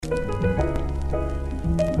Be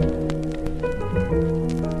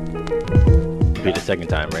the second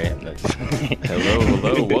time, right?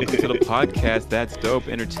 Hello. Welcome to the podcast. That's Dope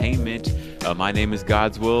Entertainment. My name is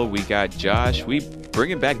God's Will. We got Josh. We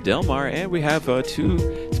bringing back Delmar, and we have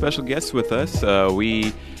two special guests with us.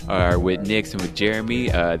 We are with Nix and with Jeremy.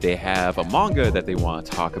 They have a manga that they want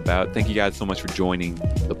to talk about. Thank you guys so much for joining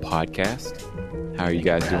the podcast. How are you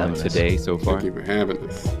guys doing today so far? Thank you for having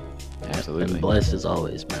us. Absolutely. And blessed as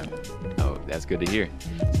always, man. Oh, that's good to hear.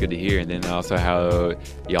 It's good to hear. And then also how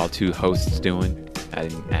y'all two hosts doing. I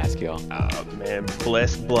didn't ask y'all. Oh man,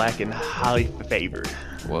 blessed, black, and highly favored.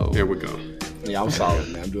 Whoa. There we go. Yeah, I'm solid,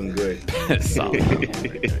 man. I'm doing good. Solid.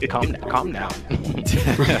 Calm down.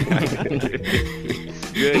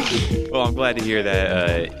 Good. Well, I'm glad to hear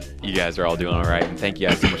that you guys are all doing all right, and thank you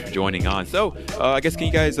guys so much for joining on. So, I guess can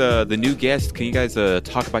you guys, the new guests, can you guys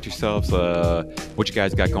talk about yourselves, what you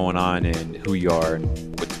guys got going on, and who you are, and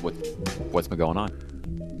what's been going on?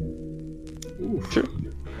 Ooh, sure.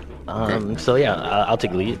 So yeah, I'll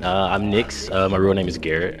take the lead. I'm Nix. My real name is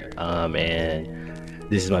Garrett, and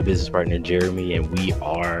this is my business partner Jeremy, and we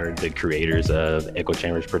are the creators of Echo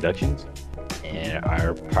Chambers Productions. And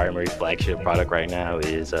our primary flagship product right now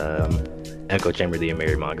is Echo Chamber, the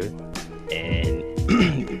Ameri manga.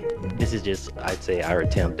 And this is just, I'd say, our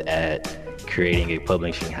attempt at creating a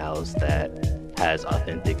publishing house that has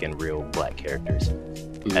authentic and real black characters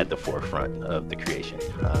at the forefront of the creation.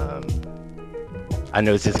 I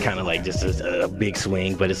know this is kind of like just a big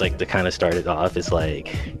swing, but it's like to kind of start it off, it's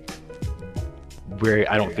like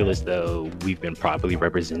I don't feel as though we've been properly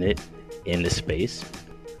represented in the space.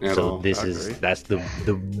 So that's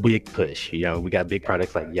the big push. You know, we got big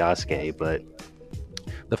products like Yasuke, but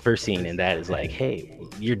the first scene in that is like, hey,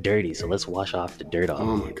 you're dirty, so let's wash off the dirt off.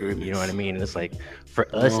 Oh my goodness. You know what I mean? And it's like for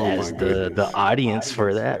us as the audience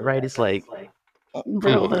for that, right? It's like,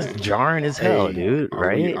 bro, that's jarring as hell, dude.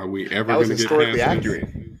 Right? Are we ever That was going to get historically past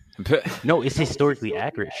accurate. No, it's historically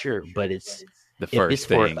accurate, sure, but it's The if first it's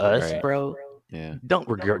for thing, us, right? bro. Yeah. Don't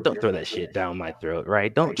throw that shit down my throat,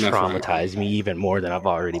 right? Don't That's traumatize me even more than I've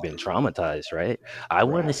already been traumatized, right? I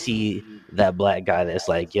want to see that black guy that's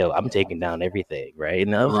like, yo, I'm taking down everything, right?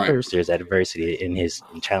 And of course, there's adversity in his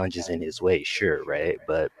challenges in his way, sure, right?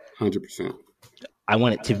 But 100%. I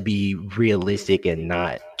want it to be realistic and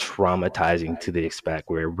not traumatizing to the aspect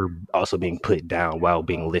where we're also being put down while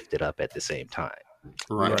being lifted up at the same time.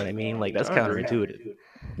 Right. You know what I mean? Like that's counterintuitive.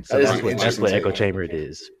 So That is that's what interesting. Echo Chamber it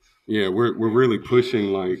is. Yeah, we're really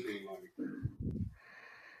pushing like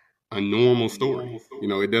a normal story. You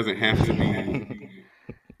know, it doesn't have to be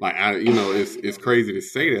like it's crazy to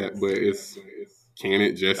say that, but can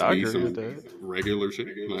it just I be agree some with that. regular shit?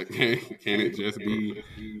 Like, can it just be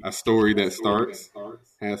a story that starts,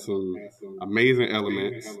 has some amazing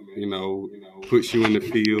elements, puts you in the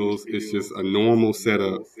feels? It's just a normal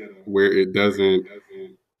setup where it doesn't,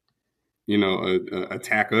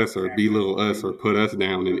 attack us or belittle us or put us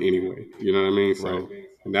down in any way. You know what I mean? So,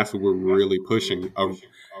 and that's what we're really pushing. I'll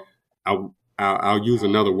use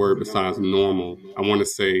another word besides normal. I want to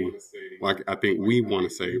say, like I think we want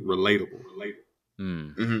to say, relatable.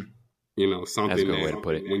 Mm-hmm. Something That's a good that way to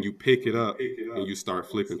put it. when you pick it up and you start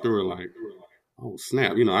flipping through it, like, oh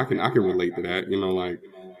snap! I can relate to that. Like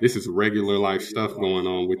this is regular life stuff going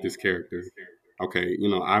on with this character. Okay,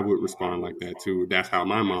 I would respond like that too. That's how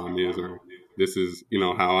my mom is, or this is,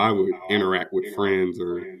 how I would interact with friends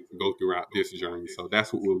or go throughout this journey. So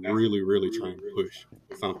that's what we're really, really trying to push.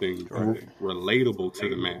 Something relatable to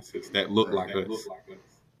the masses that look like us.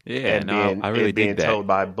 Yeah, And no, being, I really and being dig that. told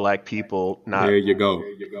by black people, not There you go.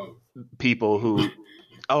 people who,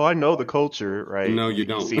 oh, I know the culture, right? No, you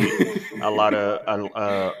don't. See a lot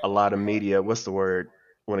of media. What's the word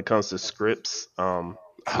when it comes to scripts? I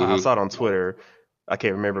saw it on Twitter. I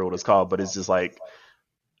can't remember what it's called, but it's just like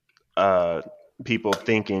people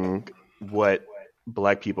thinking what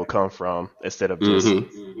black people come from instead of just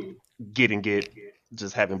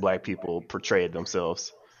just having black people portray it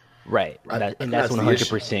themselves. Right, and that's the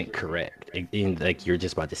 100% correct. And like you're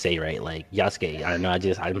just about to say, right? Like Yasuke, I know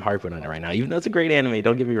I'm harping on it right now, even though it's a great anime.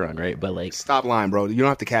 Don't get me wrong, right? But like, Stop lying, bro. You don't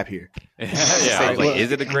have to cap here. Yeah, I was like,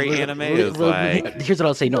 is it a great anime? It's like, here's what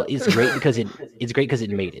I'll say. No, it's great because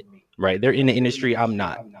it made it. Right, they're in the industry. I'm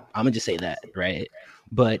not. I'm gonna just say that, right?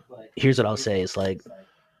 But here's what I'll say. It's like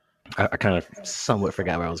I kind of somewhat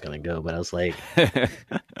forgot where I was gonna go, but I was like,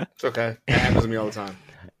 It's okay. It happens to me all the time.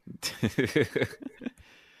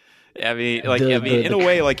 I mean, in a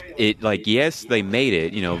way, like it, like yes, they made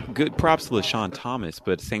it. Good props to LaShawn Thomas,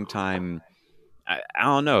 but at the same time, I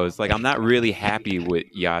don't know. It's like I'm not really happy with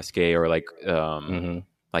Yasuke or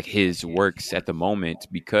like his works at the moment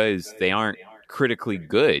because they aren't critically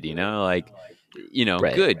good, like,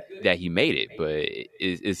 good that he made it, but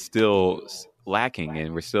it's still lacking,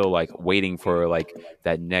 and we're still like waiting for like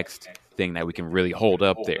that next thing that we can really hold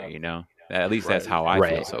up there, At least that's how I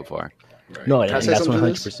feel so far. Right. No, Can I and say that's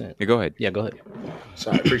something to 100%. Yeah, go ahead. Yeah, go ahead.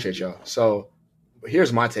 So I appreciate y'all. So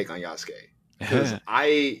here's my take on Yasuke. Because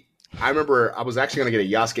I remember I was actually going to get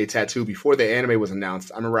a Yasuke tattoo before the anime was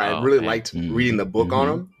announced. I remember I really liked reading the book on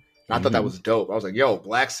him. And I thought that was dope. I was like, yo,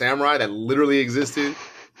 Black Samurai that literally existed.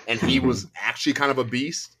 And he was actually kind of a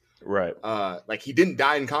beast. Right. Like he didn't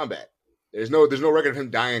die in combat. There's no record of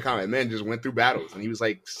him dying in combat. Man just went through battles. And he was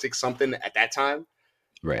like 6 something at that time.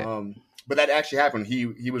 Right. But that actually happened. He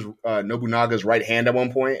was Nobunaga's right hand at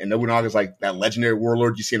one point, and Nobunaga's like that legendary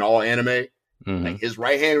warlord you see in all anime. Like his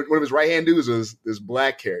right hand, one of his right hand dudes was this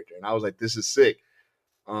black character, and I was like, this is sick.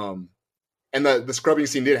 And the scrubbing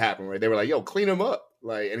scene did happen, right? They were like, yo, clean him up,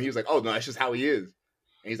 like, and he was like, oh no, that's just how he is.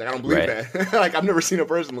 And he's like, I don't believe that. Like I've never seen a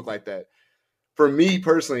person look like that. For me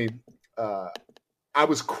personally, I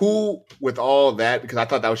was cool with all that because I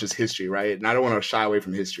thought that was just history, right? And I don't want to shy away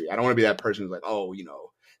from history. I don't want to be that person who's like, oh,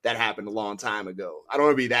 that happened a long time ago. I don't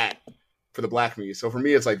want to be that for the black community. So for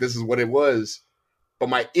me, it's like, this is what it was. But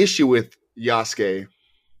my issue with Yasuke,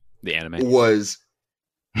 the anime, was,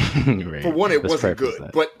 Right. for one, it wasn't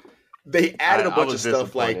good. But they added a bunch of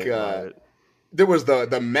stuff like there was the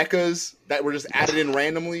mechas that were just added in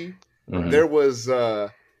randomly. There was they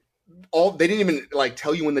didn't even like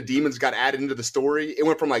tell you when the demons got added into the story. It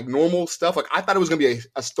went from like normal stuff. Like I thought it was going to be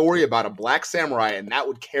a story about a black samurai, and that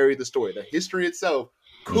would carry the story. The history itself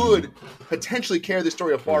could potentially carry the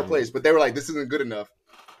story a far place, but they were like, this isn't good enough.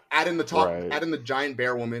 Add in the top, add in the giant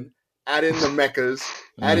bear woman, add in the mechas,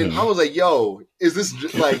 add in. I was like, yo, is this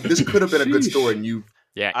just, like this could have been a good story? And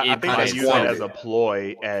I think they use it as a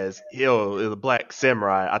ploy, as Hill is a black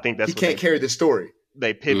samurai. I think that's he can't carry the story.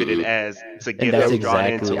 They pivoted as to get that's them drawn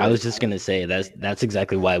exactly. into I it. was just gonna say that's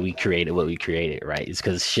exactly why we created what we created, right? It's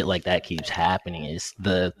because shit like that keeps happening. It's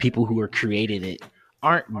the people who are created it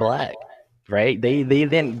aren't black, right? They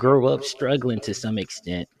then grow up struggling to some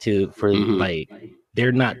extent like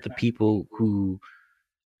they're not the people who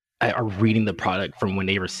are reading the product from when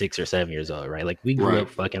they were 6 or 7 years old, right? Like we grew up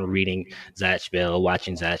fucking reading Zatch Bell,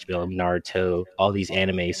 watching Zatch Bell, Naruto, all these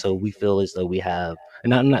anime, so we feel as though we have.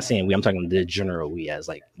 And I'm not saying I'm talking the general we as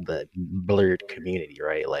like the blurred community,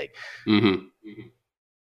 right? Like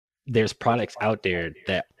there's products out there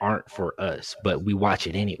that aren't for us, but we watch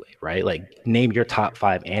it anyway, right? Like name your top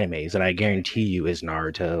 5 animes, and I guarantee you is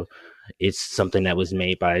Naruto. It's something that was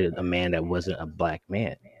made by a man that wasn't a black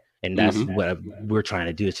man. And that's what we're trying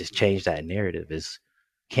to do, is just change that narrative. Is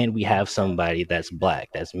can we have somebody that's black,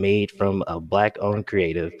 that's made from a black owned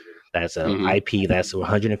creative, that's an IP that's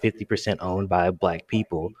 150% owned by black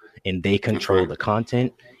people, and they control the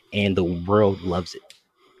content and the world loves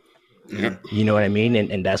it. You know what I mean?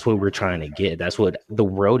 And that's what we're trying to get. That's what the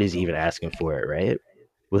world is even asking for it, right?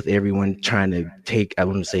 With everyone trying to take, I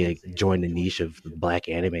wouldn't say like join the niche of black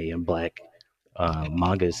anime and black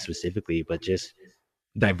manga specifically, but just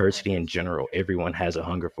diversity in general. Everyone has a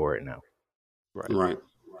hunger for it now. Right.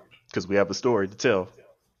 Because we have a story to tell.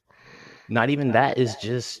 Not even that, is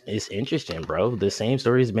just, it's interesting, bro. The same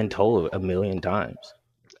story has been told a million times.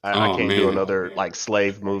 I can't do another like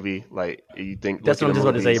slave movie. Like you think that's what I'm just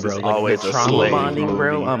about to say, bro. Like, always the trauma bonding,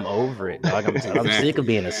 bro. I'm over it, dog. I'm sick of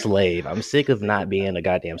being a slave. I'm sick of not being a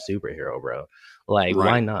goddamn superhero, bro. Like,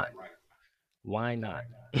 why not? Why not?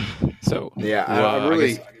 So I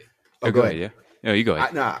really. Go ahead. Yeah. No, you go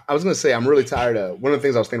ahead. I was gonna say I'm really tired of one of the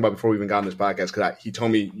things I was thinking about before we even got on this podcast, because he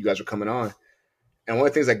told me you guys were coming on, and one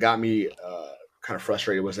of the things that got me kind of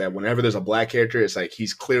frustrated was that whenever there's a black character, it's like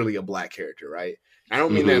he's clearly a black character, right? I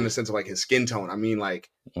don't mean that in the sense of like his skin tone. I mean like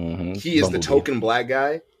he is the token black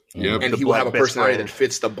guy, and he will have a personality that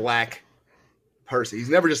fits the black person. He's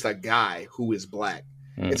never just a guy who is black.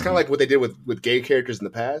 It's kind of like what they did with gay characters in the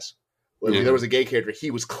past. When there was a gay character,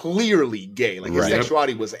 he was clearly gay. Like his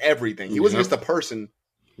sexuality was everything. He wasn't just a person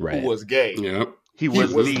who was gay. He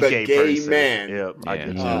was the gay person. Man.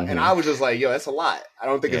 And I was just like, yo, that's a lot. I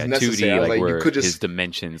don't think it's necessary. 2D, I was like, where you could just his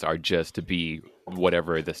dimensions are just to be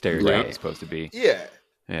whatever the stereotype is supposed to be. Yeah.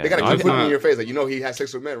 They gotta keep putting it in your face, like, you know, he has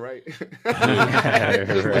sex with men, right? He doesn't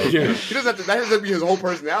have to. That has to be his whole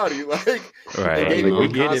personality. Like, we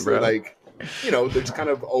get it, bro. Like, you know, there's kind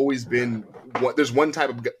of always been there's one type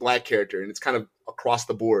of black character, and it's kind of across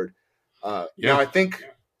the board. Now, I think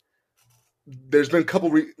there's been a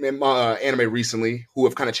couple anime recently who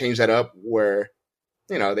have kind of changed that up, where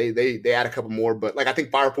you know they add a couple more. But like, I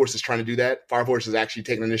think Fire Force is trying to do that. Fire Force is actually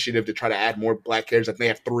taking an initiative to try to add more black characters. I think they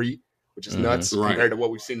have 3, which is nuts compared to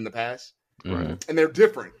what we've seen in the past. And they're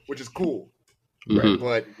different, which is cool. Right.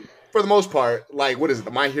 But for the most part, like, what is it?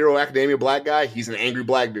 The My Hero Academia black guy? He's an angry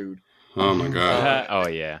black dude. Oh my god. Oh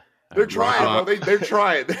yeah. They're trying, bro. They're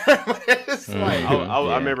trying. It's like,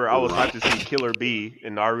 I remember I was hyped to see Killer B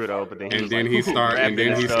in Naruto, but then he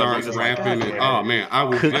starts rapping. And, oh man, I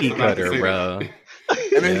was cookie cutter, bro.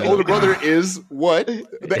 And then his older brother is what?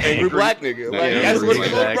 The angry black nigga. Like, that's what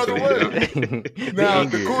his older brother was. Now,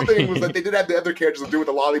 the cool thing was that they did have the other characters to do with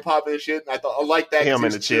the lollipop and shit. And I thought, I like that. Him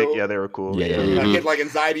and the chick, yeah, they were cool. Yeah. He had like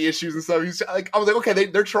anxiety issues and stuff. He's like, I was like, okay,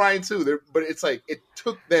 they're trying too. But it's like, it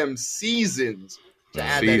took them seasons to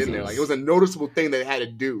add that in there. Like, it was a noticeable thing that they had to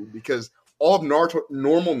do because all of Naruto,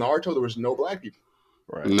 normal Naruto, there was no black people.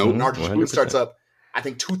 Right. Nope. Naruto starts up, I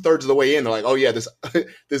think 2/3 of the way in, they're like, oh yeah, this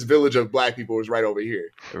village of black people is right over here.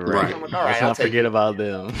 Right. I'm like, all right, I'll forget about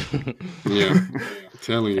them. Yeah. I'm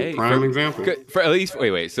telling you, prime example. For at least,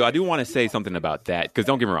 wait. So I do want to say something about that because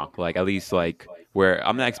don't get me wrong. Like at least like where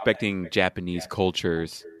I'm not expecting Japanese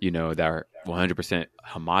cultures, that are 100%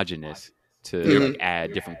 homogenous to like,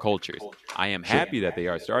 add different cultures. I am happy that they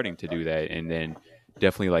are starting to do that, and then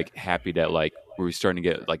definitely like happy that like we're starting to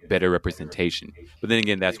get like better representation. But then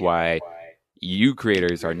again, that's why you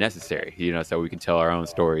creators are necessary, so we can tell our own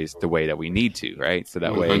stories the way that we need to, right? So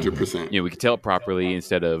that 100%. way, we can tell it properly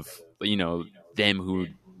instead of, them who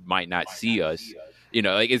might not see us.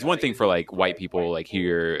 Like it's one thing for like white people like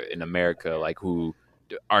here in America, like who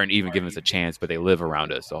aren't even giving us a chance, but they live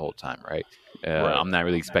around us the whole time, right? I'm not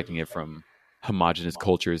really expecting it from homogenous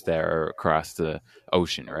cultures that are across the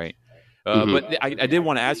ocean, right? But I did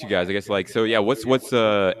want to ask you guys, I guess, like, so yeah, what's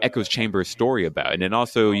Echo's Chamber story about? And then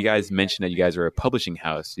also, you guys mentioned that you guys are a publishing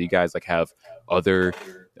house. Do you guys like have other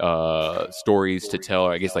stories to tell,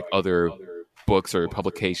 or I guess like other books or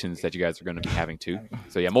publications that you guys are going to be having too?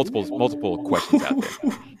 So yeah, multiple questions out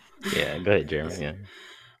there. Yeah, go ahead, Jeremy. Yeah.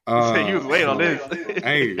 He was waiting on this.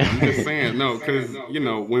 Hey, I'm just saying, no, because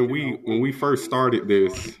when we first started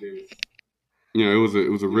this,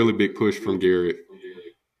 it was a really big push from Garrett.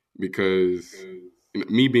 Because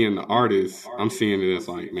me being the artist, I'm seeing it as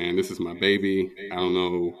like, man, this is my baby. I don't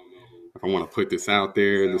know if I want to put this out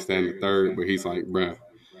there, this, that, and the third. But he's like, bruh,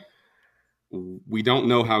 we don't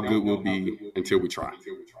know how good we'll be until we try.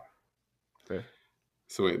 Okay.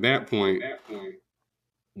 So at that point,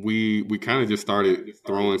 we kind of just started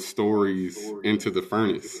throwing stories into the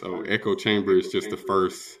furnace. So Echo Chamber is just the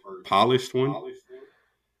first polished one.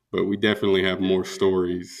 But we definitely have more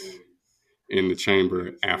stories in the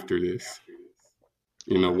chamber after this.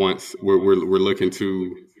 Once we're looking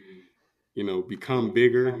to, become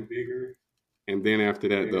bigger, and then after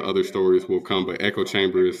that, the other stories will come. But Echo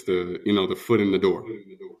Chamber is the foot in the door,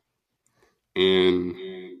 and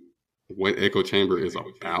what Echo Chamber is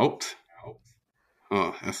about.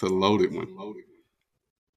 Oh, that's a loaded one.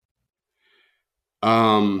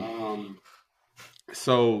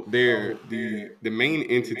 So the main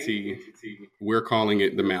entity, we're calling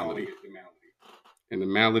it the Malady. And the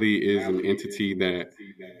Malady is an entity that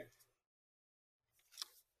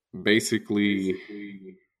basically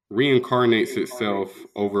reincarnates itself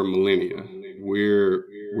over millennia. We're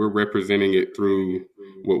representing it through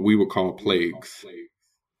what we would call plagues,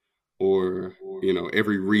 or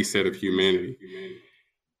every reset of humanity.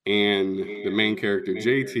 And the main character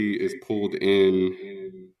JT is pulled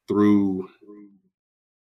in through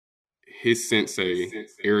his sensei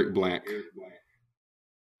Eric Black,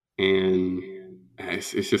 and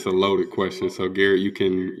it's just a loaded question. So Garrett, you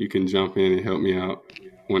can jump in and help me out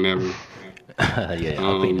whenever. Yeah,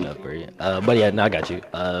 I'll clean it up for you. But yeah, no, I got you.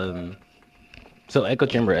 So Echo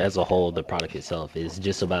Chamber as a whole, the product itself is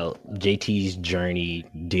just about JT's journey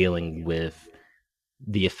dealing with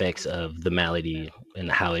the effects of the malady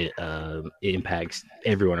and how it impacts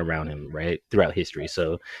everyone around him, right, throughout history.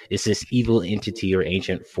 So it's this evil entity or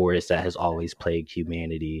ancient force that has always plagued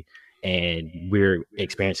humanity, and we're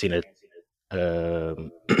experiencing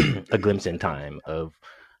a glimpse in time of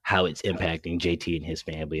how it's impacting JT and his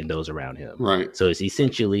family and those around him. Right. So it's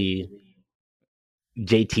essentially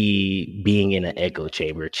JT being in an echo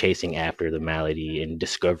chamber, chasing after the malady and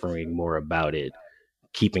discovering more about it,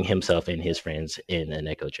 keeping himself and his friends in an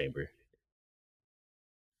echo chamber.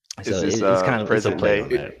 So it's kind of present a play day. on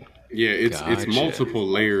that. Yeah, it's Gotcha. multiple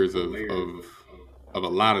layers of a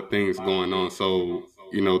lot of things going on. So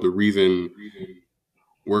the reason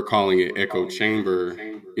we're calling it Echo Chamber,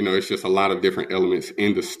 it's just a lot of different elements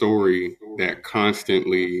in the story that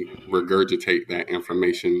constantly regurgitate that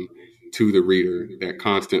information to the reader, that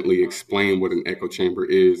constantly explain what an echo chamber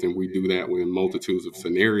is. And we do that within multitudes of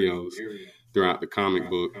scenarios throughout the comic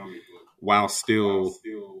book, while still,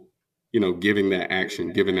 giving that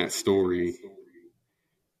action, giving that story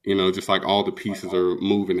You know, just like all the pieces are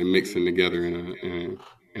moving and mixing together in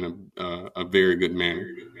a very good manner.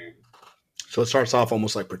 So it starts off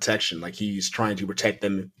almost like protection, like he's trying to protect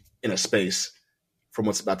them in a space from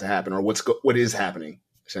what's about to happen or what is happening,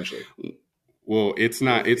 essentially. Well, it's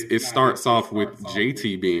not. It starts off with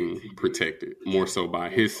JT being protected more so by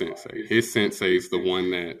his sensei. His sensei is the one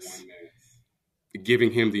that's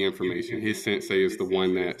giving him the information. His sensei is the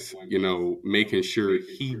one that's, you know, making sure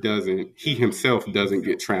he himself doesn't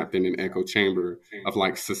get trapped in an echo chamber of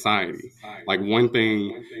like society. Like one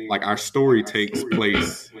thing, like our story takes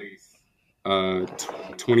place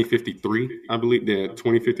 2053, I believe that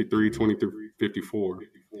 2053, 2054.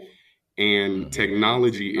 And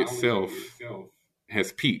technology itself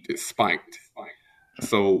has peaked, it's spiked.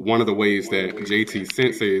 So one of the ways that JT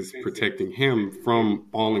Sensei is protecting him from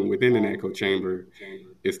falling within an echo chamber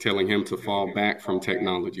is telling him to fall back from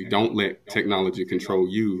technology. Don't let technology control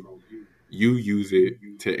you. You use it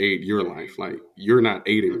to aid your life. Like, you're not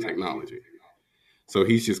aiding technology. So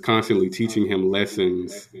he's just constantly teaching him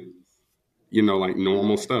lessons, you know, like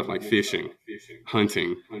normal stuff, like fishing,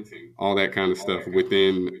 hunting, all that kind of stuff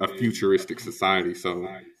within a futuristic society. So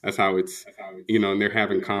that's how it's, you know, and they're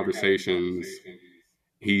having conversations.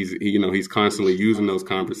 He's constantly using those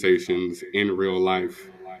conversations in real life,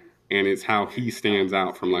 and it's how he stands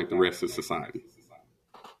out from like the rest of society.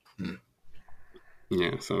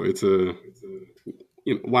 Yeah, so it's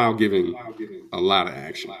while giving a lot of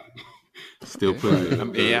action, still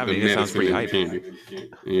putting it sounds pretty hype.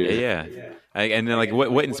 Yeah. And then like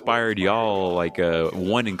what inspired y'all like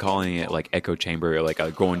one in calling it like echo chamber, like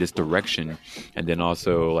going this direction, and then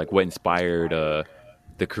also like what inspired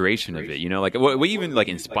the creation of it, you know, like what even like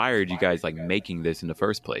inspired you guys like making this in the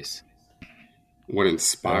first place? What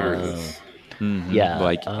inspired us? What was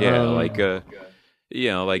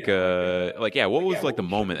like the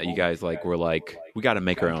moment that you guys like were like, we got to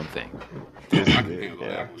make our own thing? I can handle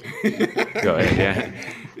that. Go ahead.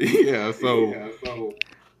 Yeah. So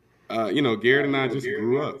Garrett and I just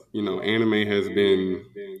grew up. You know, anime has been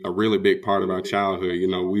a really big part of our childhood. You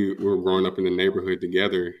know, we were growing up in the neighborhood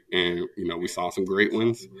together, and, you know, we saw some great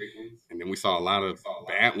ones, and then we saw a lot of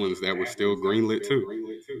bad ones that were still greenlit too.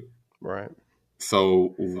 Right.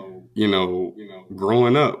 So, you know,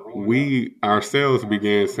 growing up, we ourselves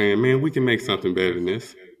began saying, man, we can make something better than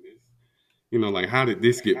this. You know, like, how did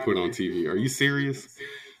this get put on TV? Are you serious?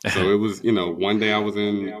 So it was, you know, one day I was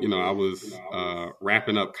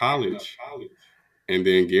wrapping up college, and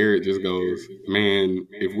then Garrett just goes, man,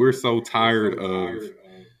 if we're so tired of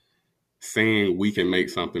saying we can make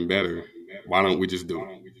something better, why don't we just do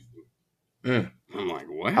it? I'm like,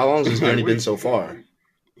 what? How long has this journey been so far?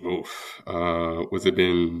 Was it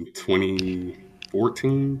been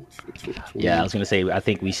 2014? Yeah, I was going to say, I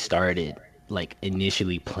think we started like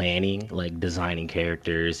initially planning, like designing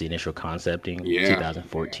characters, the initial concepting,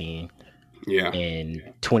 2014. Yeah. And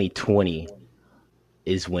 2020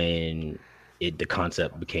 is when the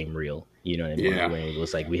concept became real. You know what I mean? Yeah. When it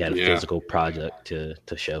was like we had a physical project to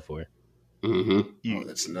show for. Mm-hmm.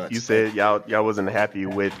 That's nuts. You said y'all wasn't happy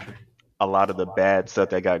with a lot of the bad stuff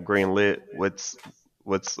that got greenlit. What's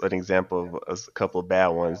an example of a couple of bad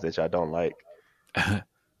ones that y'all don't like?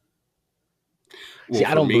 See,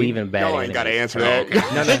 I don't believe in bad. Y'all ain't got to answer that.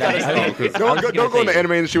 No. Don't go in the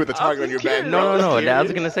anime industry with a target on your back. No. I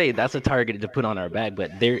was gonna say that's a target to put on our back,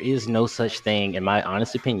 but there is no such thing, in my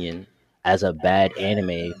honest opinion, as a bad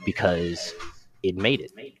anime because it made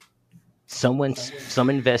it. Some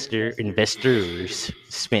investors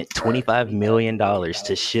spent $25 million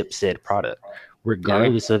to ship said product,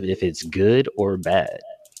 regardless of if it's good or bad.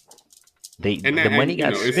 The money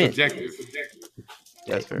got spent. It's subjective.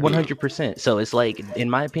 That's 100%. So it's like, in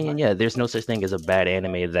my opinion, there's no such thing as a bad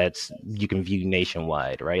anime that's you can view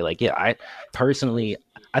nationwide, right? Like, I personally,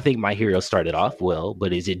 I think My Hero started off well,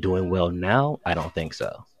 but is it doing well now? I don't think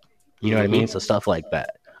so. You know what I mean? So stuff like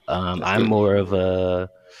that. I'm more of a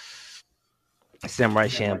Samurai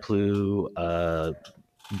Champloo,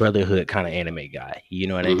 Brotherhood kind of anime guy. You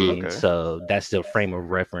know what I mean? Okay. So that's the frame of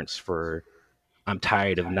reference for, I'm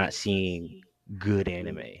tired of not seeing good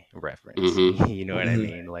anime reference. You know what I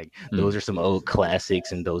mean? Like, those are some old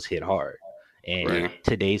classics and those hit hard. And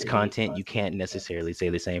today's content, you can't necessarily say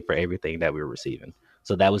the same for everything that we're receiving.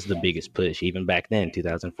 So that was the biggest push, even back then,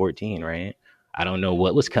 2014, right? I don't know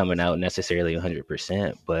what was coming out necessarily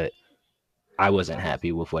 100%, but I wasn't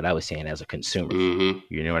happy with what I was seeing as a consumer.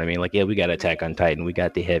 You know what I mean? Like, we got Attack on Titan, we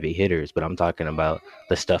got the heavy hitters, but I'm talking about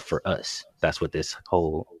the stuff for us. That's what this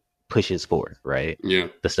whole pushes for, right? Yeah.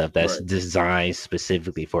 The stuff that's designed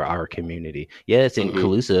specifically for our community. Yeah, it's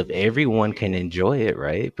inclusive. Everyone can enjoy it,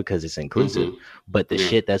 right? Because it's inclusive. But the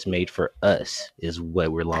shit that's made for us is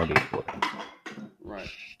what we're longing for. Right.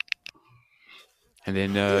 And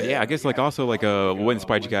then, I guess like also like what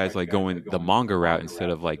inspired you guys like going the manga route instead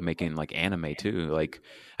of like making like anime too? Like,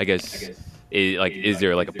 I guess is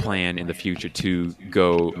there like a plan in the future to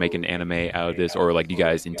go make an anime out of this, or like you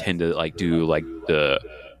guys intend to like do like the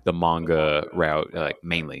manga route like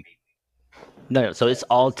mainly? No, so it's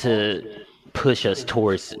all to push us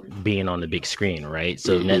towards being on the big screen, right?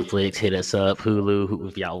 So Netflix, hit us up, Hulu,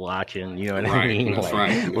 if y'all watching, you know what I mean?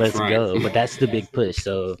 Let's go. But that's the big push.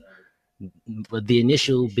 So the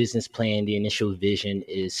initial business plan, the initial vision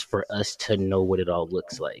is for us to know what it all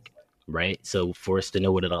looks like, right? So for us to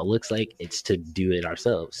know what it all looks like, it's to do it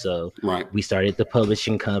ourselves. So we started the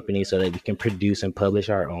publishing company so that we can produce and publish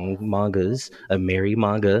our own mangas, a merry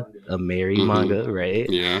manga, right?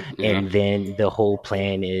 Yeah. And then the whole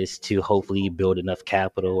plan is to hopefully build enough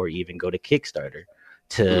capital or even go to Kickstarter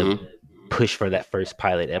to push for that first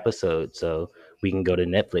pilot episode. So we can go to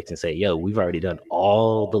Netflix and say, yo, we've already done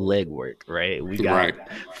all the legwork, right? We got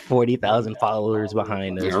 40,000 followers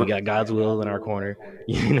behind us. We got God's will in our corner.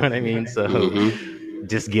 You know what I mean? So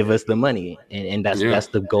just give us the money. And that's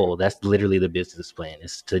the goal. That's literally the business plan,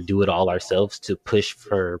 is to do it all ourselves, to push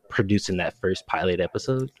for producing that first pilot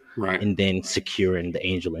episode, and then securing the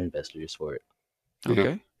angel investors for it.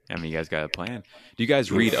 Okay. I mean, you guys got a plan. Do you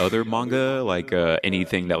guys read other manga, like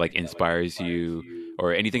anything that like inspires you,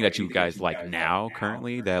 or anything that you guys like now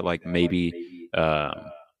currently that like maybe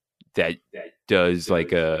that does like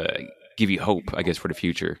give you hope, I guess, for the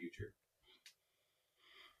future?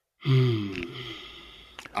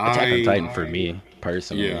 Attack on Titan for me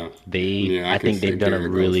personally. I think they've done a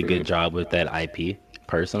really good job with that IP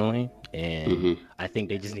personally, and I think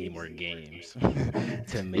they just need more games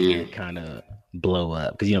to make it kind of blow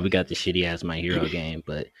up, because we got the shitty ass My Hero game,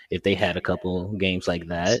 but if they had a couple games like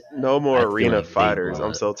that, no more arena fighters.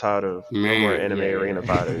 I'm so tired of no more anime arena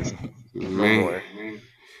fighters. No more.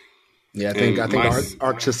 Yeah, I think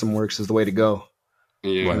Arc System Works is the way to go.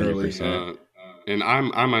 Yeah, 100%. And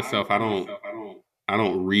I myself, I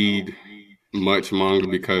don't read much manga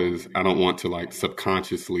because I don't want to like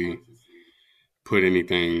subconsciously put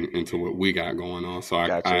anything into what we got going on. So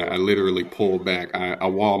I literally pull back. I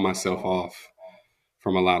wall myself off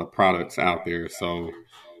from a lot of products out there. So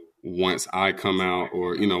once I come out,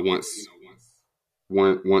 or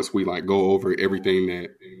once we like go over everything that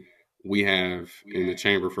we have in the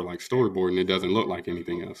chamber for like storyboarding, it doesn't look like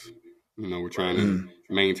anything else. We're trying to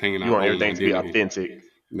maintain our own everything identity. to be authentic.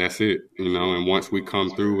 That's it. And once we come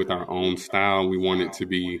through with our own style, we want it to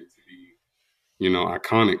be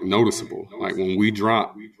iconic, noticeable. Like when we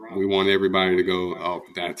drop, we want everybody to go, oh,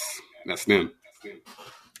 that's them.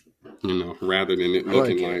 Rather than it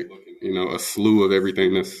looking like a slew of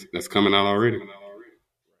everything that's coming out already.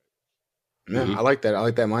 Man, I like that. I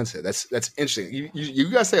like that mindset. That's interesting. You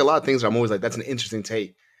guys say a lot of things that I'm always like, that's an interesting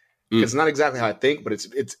take. It's not exactly how I think, but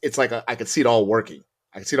it's like I could see it all working.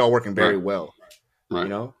 I can see it all working very well. Right.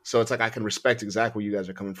 So it's like I can respect exactly where you guys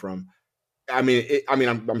are coming from. I mean,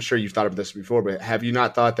 I'm sure you've thought of this before, but have you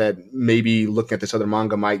not thought that maybe looking at this other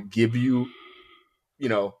manga might give you,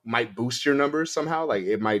 might boost your numbers somehow? Like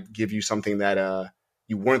it might give you something that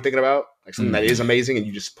you weren't thinking about, like something that is amazing, and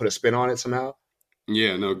you just put a spin on it somehow?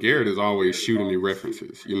 Yeah, no, Garrett is always shooting me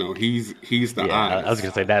references. He's the eyes. I was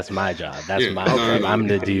gonna say that's my job. That's my job. I'm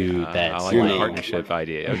the dude that's I like the partnership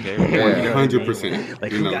idea. Okay, 100%.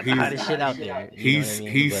 Like, who got the hottest shit out there? He's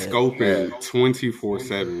scoping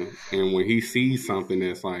 24/7, and when he sees something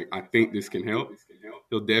that's like, I think this can help,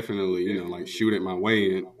 he'll definitely like shoot it my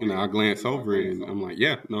way, and I glance over it, and I'm like,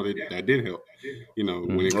 yeah, no, that did help.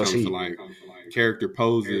 When it comes to like character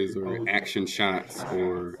poses or action shots,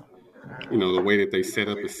 or the way that they set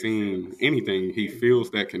up a scene, anything he feels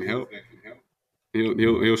that can help,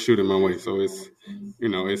 he'll shoot it my way. So it's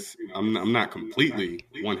I'm not completely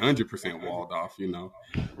 100% walled off.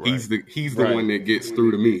 He's the one that gets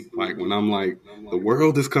through to me. Like when I'm like, the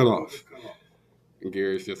world is cut off, and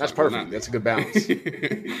Gary's just that's like, perfect. That's a good balance.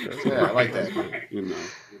 Yeah, I like that.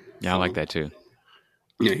 Yeah, I like that too.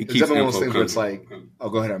 Yeah, he it's keeps definitely one of those things where it's like, oh,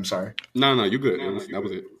 go ahead. I'm sorry. No, you're good. That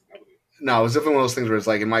was it. No, it's definitely one of those things where it's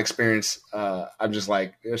like, in my experience, I'm just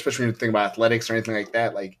like, especially when you think about athletics or anything like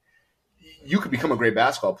that, like you could become a great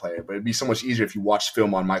basketball player, but it'd be so much easier if you watched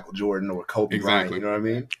film on Michael Jordan or Kobe Bryant. You know what I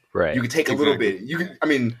mean? Right. You could take a little bit. You could. I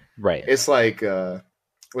mean, right. It's like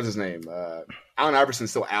what's his name? Allen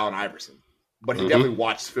Iverson's still Allen Iverson. but he definitely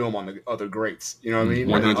watched film on the other greats. You know what I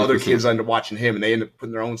mean? And then other kids end up watching him, and they end up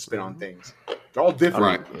putting their own spin on things. They're all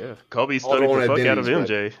different. Right. Yeah. Kobe studied the fuck out of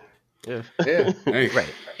MJ. Yeah. Hey.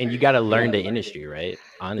 Right. And you got to learn the industry, right?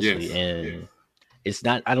 Honestly. Yes. And it's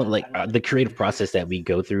not, I don't like the creative process that we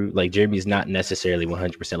go through. Like Jeremy's not necessarily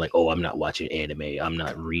 100% like, oh, I'm not watching anime, I'm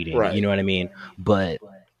not reading. Right. You know what I mean? But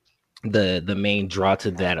the main draw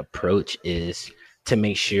to that approach is to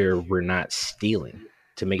make sure we're not stealing,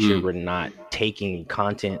 to make sure we're not taking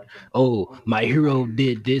content. Oh, my hero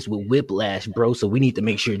did this with Whiplash, bro, so we need to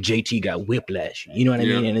make sure JT got Whiplash. You know what I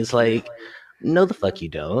mean? And it's like, no, the fuck you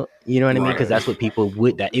don't. You know what I mean? Because that's what people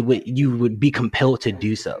would, you would be compelled to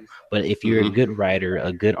do so. But if you're a good writer,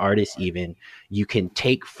 a good artist, even, you can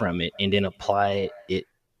take from it and then apply it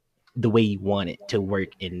the way you want it to work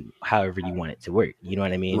and however you want it to work. You know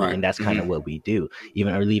what I mean? Right. And that's kind of what we do.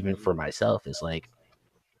 Even for myself, it's like,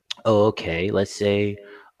 oh, okay, let's say,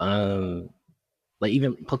 like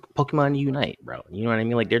even Pokemon Unite, bro. You know what I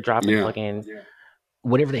mean? Like they're dropping fucking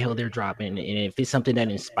whatever the hell they're dropping. And if it's something that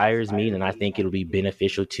inspires me, then I think it'll be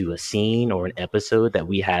beneficial to a scene or an episode that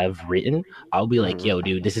we have written. I'll be like, yo,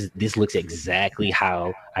 dude, this looks exactly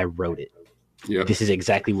how I wrote it. Yep. This is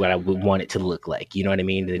exactly what I would want it to look like. You know what I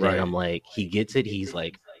mean? And then I'm like, he gets it. He's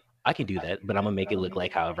like, I can do that, but I'm gonna make it look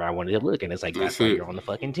like however I want it to look. And it's like, that's why you're on the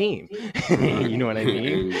fucking team. You know what I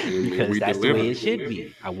mean? Because that's the way it should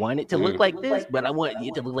be. I want it to look like this, but I want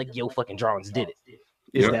it to look like yo fucking drawings did it.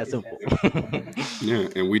 It's that simple.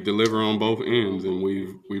 And we deliver on both ends, and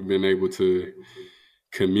we've been able to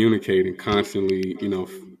communicate and constantly,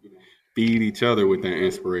 feed each other with that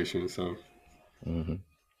inspiration. So,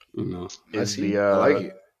 is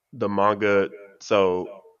the manga?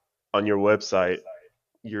 So, on your website,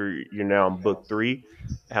 you're now on book 3.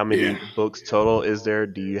 How many books total is there?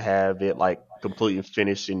 Do you have it like completely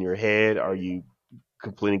finished in your head? Are you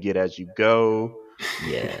completing it as you go?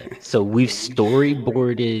 Yeah. So we've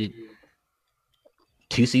storyboarded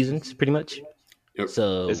 2 seasons pretty much. Yep.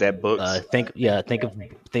 So is that books?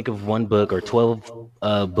 Think of one book or 12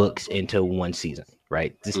 books into one season,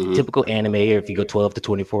 right? This typical anime, or if you go 12 to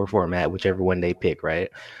 24 format, whichever one they pick,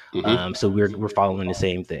 right? So we're following the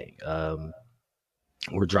same thing.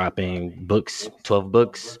 We're dropping books, 12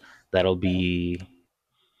 books. That'll be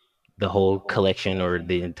the whole collection or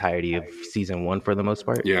the entirety of season 1 for the most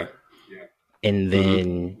part. Yeah. And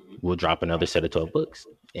then we'll drop another set of 12 books,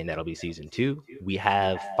 and that'll be season 2. We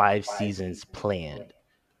have 5 seasons planned.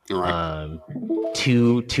 Right.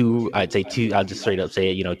 Two, I'd say 2. I'll just straight up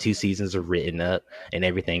say it. 2 seasons are written up, and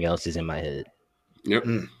everything else is in my head. Yep.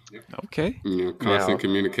 Okay. Constant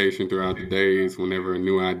communication throughout the days. Whenever a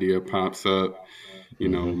new idea pops up,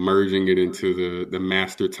 merging it into the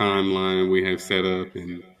master timeline we have set up,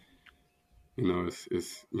 and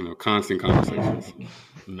it's constant conversations.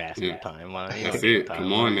 Master timeline. That's it.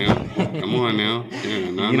 Come on now.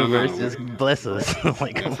 Yeah, Universe just bless us.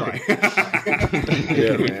 Like, that's right.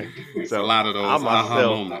 Yeah, man. It's a lot of those aha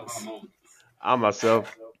moments. I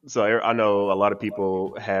myself, so I know a lot of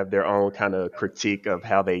people have their own kind of critique of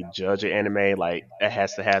how they judge an anime. Like, it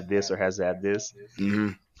has to have this or has to have this.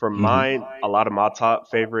 For mine, a lot of my top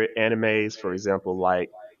favorite animes, for example,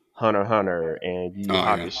 like Hunter x Hunter and Yu Yu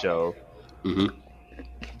Hakusho,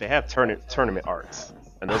 they have tournament arcs,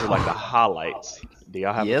 and those are like the highlights. Do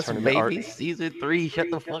y'all have a tournament arc? Season 3, shut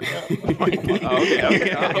the fuck up.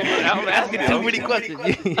 Okay. I'm asking too many questions. Are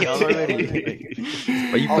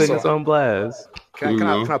you putting us on blast? Can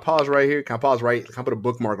I pause right here? Can I put a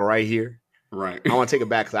bookmark right here? Right. I want to take it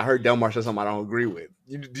back because I heard Delmar say something I don't agree with.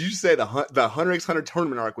 Did you say the Hunter x Hunter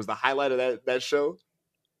tournament arc was the highlight of that show?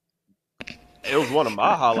 It was one of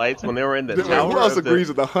my highlights when they were in the tower. Who else agrees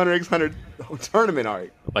with the Hunter x Hunter tournament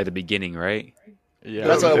arc? Like the beginning, right? Yeah,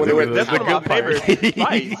 that's one of my favorite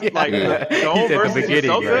fights. Like the whole verse is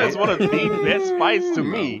so good. It's one of the best fights to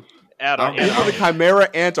me. The Chimera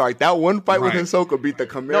Ant arc. That one fight with Hisoka beat the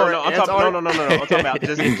Chimera Ant arc. No. I'm talking about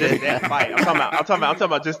just that fight. I'm talking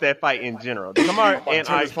about just that fight in general. The Chimera Ant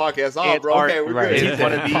arc. This podcast off, bro. Okay, we're good. It's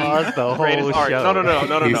one of the greatest arcs.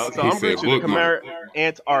 No. So I'm with you. The Chimera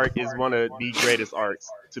Ant arc is one of the greatest arcs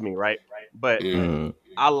to me, right? But I'm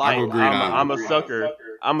a sucker.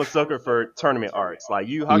 I'm a sucker for tournament arcs. Like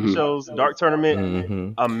Yu Yu Hakusho's Dark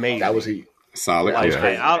Tournament, amazing. That was solid. Like,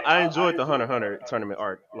 I enjoyed the Hunter x Hunter tournament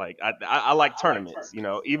arc. Like I like tournaments.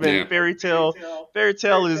 Even Fairy Tail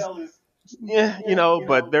is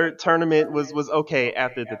but their tournament was okay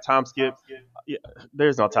after the time skip. Yeah,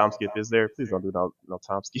 there's no time skip, is there? Please don't do no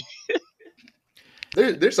time skip.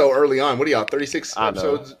 They're so early on. What are y'all? 36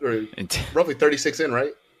 episodes or roughly 36 in,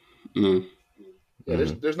 right? Yeah,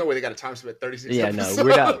 there's no way they got a time skip at 36 Yeah, episodes. no,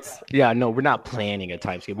 we're not. Yeah, no, we're not planning a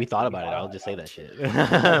time skip. We thought about it. I'll just say that shit.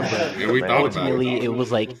 But ultimately, it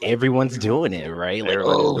was like everyone's doing it, right?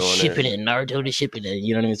 Like, shipping it, Naruto to shipping it.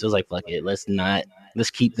 You know what I mean? So it was like, fuck it. Let's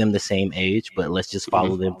keep them the same age, but let's just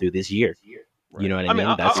follow them through this year. You know what I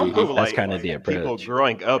mean? That's kind of the approach. People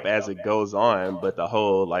growing up as it goes on, but the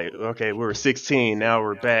whole like, okay, we were 16, now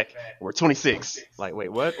we're back, we're 26. Like,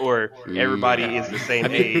 wait, what? Or everybody is the same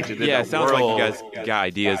age. And it sounds like you guys got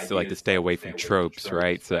ideas to stay away from tropes,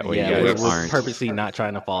 right? So that way you guys aren't purposely not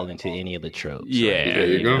trying to fall into any of the tropes. Yeah, right? There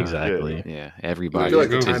you go. Exactly. Yeah, everybody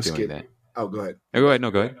is doing that. Oh, go ahead. Go ahead. No,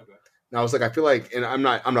 go ahead. No, I was like, I feel like, and I'm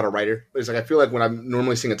not a writer, but it's like I feel like when I'm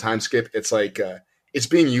normally seeing a time skip, it's like it's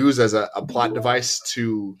being used as a plot device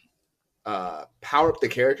to power up the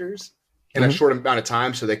characters in a short amount of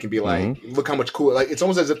time, so they can be like, look how much cool. Like it's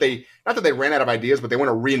almost as if not that they ran out of ideas, but they want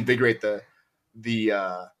to reinvigorate the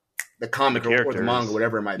comic or the manga,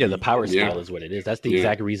 whatever it might be. Yeah, the power scale is what it is. That's the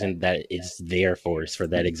exact reason that it's there for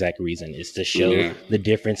that exact reason, is to show the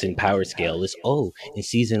difference in power scale. Is in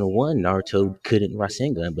season 1, Naruto couldn't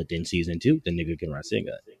Rasengan, but then season 2, the nigga can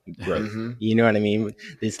Rasengan. Bro, you know what I mean?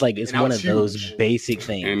 It's like it's one of those basic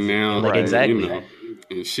things. And now, like exactly.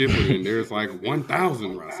 In Shippuden, there's like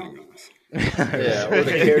 1,000 Rasengans. Or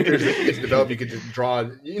the characters that get developed, you could just draw,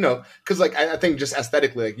 because like I think just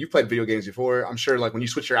aesthetically, like you played video games before. I'm sure like when you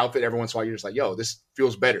switch your outfit every once in a while, you're just like, yo, this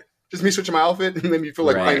feels better. Just me switching my outfit and then you feel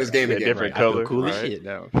like playing this game again. Different color, cool as shit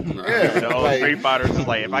now. Yeah, the Street Fighter is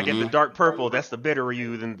like, if I get the dark purple, that's the better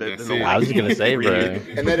Ryu than the white. I was just gonna say, bro.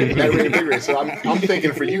 And that reinvigorates. So I'm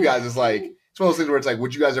thinking for you guys, it's like it's one of those things where it's like,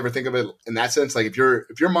 would you guys ever think of it in that sense? Like if your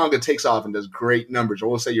manga takes off and does great numbers, or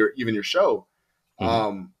we'll say your show,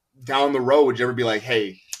 down the road, would you ever be like,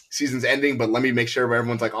 hey, season's ending, but let me make sure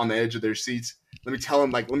everyone's like on the edge of their seats. Let me tell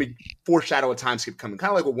them, like, let me foreshadow a time skip coming,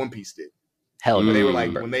 kind of like what One Piece did. Hell no. They were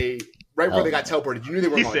like, when they before they got teleported, you knew they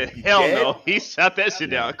were. He said, "Hell no!" He shut that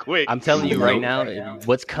shit down quick. I'm telling you right now,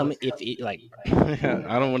 what's coming? I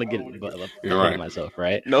don't want to get ahead of myself,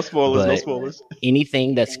 right? No spoilers. No spoilers.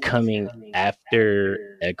 Anything that's coming after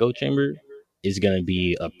Echo Chamber is gonna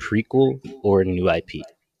be a prequel or a new IP.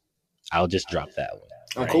 I'll just drop that one.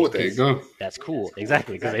 I'm cool with that. There you go. That's cool.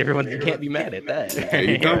 Exactly. Because you can't be mad at that. There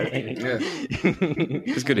you go.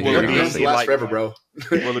 It's good to hear. It lasts forever, bro.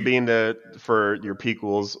 Will it be for your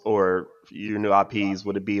prequels or your new IPs,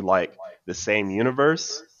 would it be like the same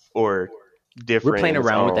universe or different? We're playing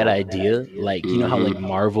around with that idea. Like, you know how like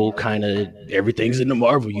Marvel kind of, everything's in the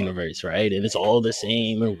Marvel universe, right? And it's all the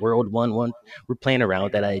same in World 1. We're playing around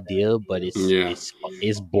with that idea, but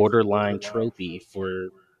it's borderline tropey for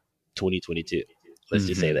 2022. Let's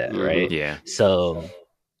just say that, right? Yeah. So,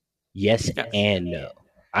 yes and no.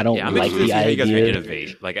 I don't like the idea. You guys are gonna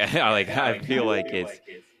innovate. Like I feel like it's,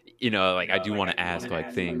 like I do want to ask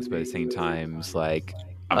like things, but at the same time, it's like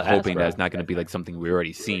I'm hoping that it's not going to be like something we've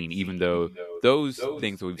already seen. Even though those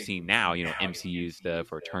things that we've seen now, MCU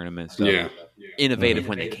stuff or tournament stuff, innovative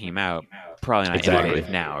when they came out, probably not innovative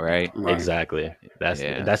now, right? Exactly. That's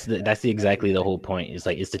exactly the whole point. It's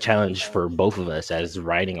like it's the challenge for both of us as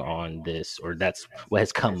writing on this, or that's what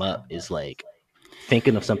has come up, is like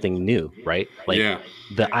thinking of something new, right? Like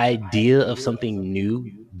the idea of something new,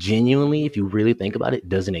 genuinely, if you really think about it,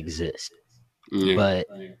 doesn't exist. But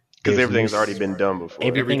because everything's already been done before.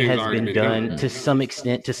 Everything has been done to some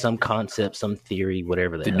extent, to some concept, some theory,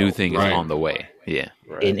 whatever the hell. New thing is on the way. Yeah.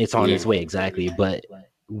 And it's on its way, exactly. But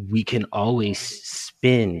we can always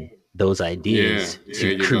spin those ideas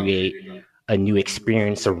to create a new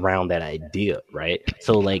experience around that idea, right?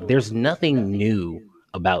 So like there's nothing new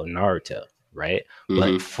about Naruto, right?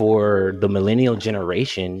 But for the millennial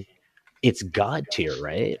generation, it's God tier,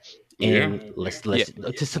 right? And let's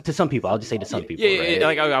to some people, I'll just say to some people. Right?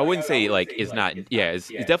 Like I wouldn't say like it's not. Yeah, it's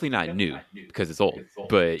definitely not new because it's old.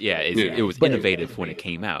 But it was innovative when it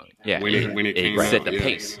came out. Yeah, when it came out, set the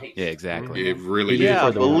pace. Yeah, exactly. It really did.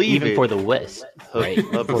 Yeah, even for the West, right?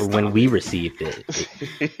 For when we received it.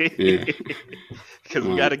 Because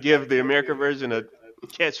we got to give the American version a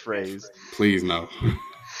catchphrase. Please no.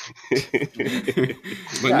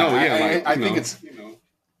 But I think it's.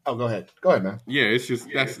 Oh, go ahead. Go ahead, man. Yeah, it's just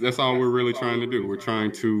that's all we're really trying to do. We're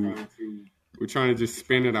trying to just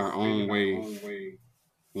spin it our own way.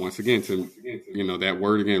 Once again, to that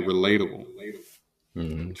word again, relatable.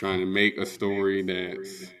 Trying to make a story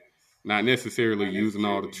that's not necessarily using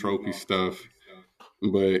all the tropey stuff,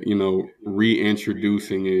 but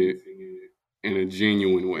reintroducing it in a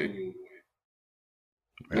genuine way.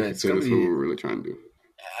 So that's what we're really trying to do.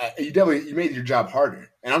 You made your job harder,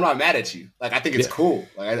 and I'm not mad at you. Like I think it's cool.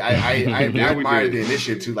 Like I admire the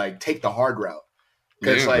initiative to like take the hard route.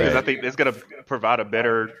 Because I think it's going to provide a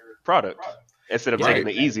better product instead of taking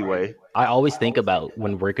the easy way. I always think about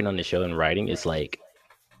when working on the show and writing, it's like,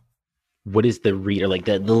 what is the reader, like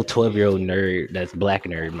that little 12-year-old nerd, that's black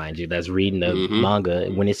nerd, mind you, that's reading the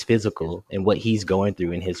manga when it's physical and what he's going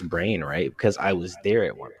through in his brain, right? Because I was there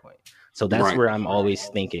at one point. So that's where I'm always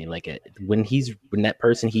thinking, like, when that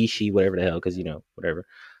person, he, she, whatever the hell, because, you know, whatever,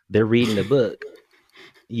 they're reading the book,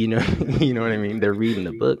 you know, you know what I mean? They're reading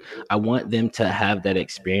the book. I want them to have that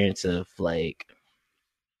experience of, like,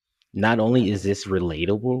 not only is this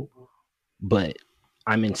relatable, but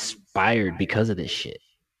I'm inspired because of this shit.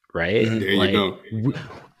 Right? There like, you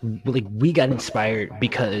go. We got inspired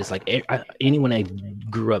because, like, anyone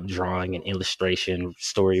that grew up drawing and illustration,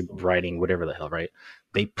 story writing, whatever the hell, right?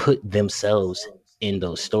 They put themselves in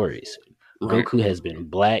those stories. Right. Goku has been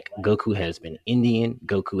black. Goku has been Indian.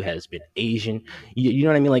 Goku has been Asian. You know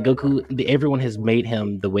what I mean? Like, Goku, everyone has made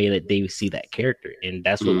him the way that they see that character. And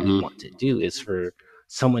that's what we want to do, is for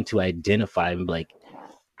someone to identify and be like,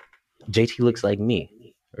 JT looks like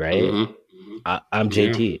me, right? I'm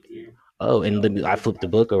JT. Oh, and I flip the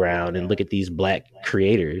book around and look at these black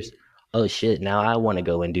creators. Oh shit! Now I want to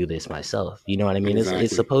go and do this myself. You know what I mean? Exactly.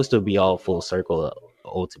 It's supposed to be all full circle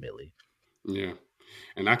ultimately. Yeah,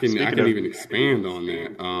 and I can even expand on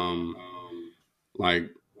that.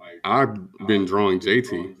 Like, I've been drawing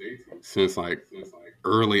JT since like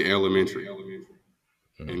early elementary,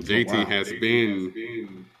 and JT has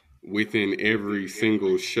been within every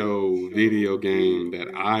single show, video game that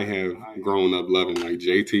I have grown up loving. Like,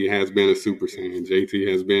 JT has been a Super Saiyan. JT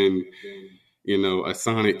has been, you know, a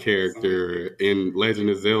Sonic character in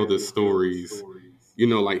Legend of Zelda stories. You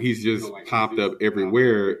know, like, he's just popped up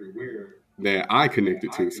everywhere that I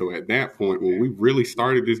connected to. So at that point, when we really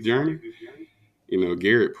started this journey, you know,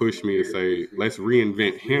 Garrett pushed me to say, let's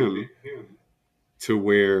reinvent him to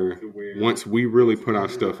where once we really put our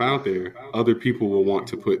stuff out there, other people will want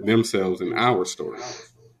to put themselves in our story.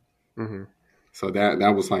 So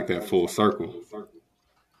that was like that full circle.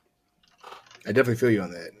 I definitely feel you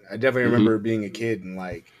on that. I definitely remember being a kid and,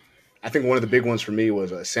 like, I think one of the big ones for me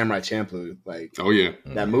was Samurai Champloo. Like, oh yeah,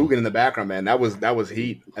 that Mugen in the background, man. That was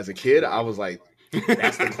heat. As a kid, I was like,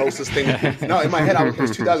 that's the closest thing. No, in my head, it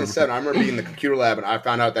was 2007. I remember being in the computer lab and I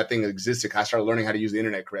found out that thing existed. I started learning how to use the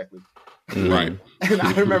internet correctly. Right. And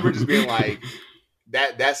I remember just being like,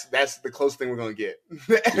 that's the closest thing we're gonna get.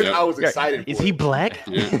 And I was excited. Is he black?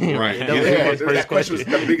 Yeah, right. That question was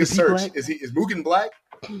the biggest search. Is Mugen black?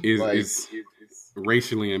 Is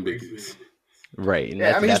racially ambiguous. Right.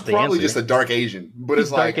 Yeah, I mean, he's probably just a dark Asian, but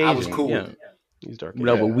it's like, I was cool. Yeah. He's dark.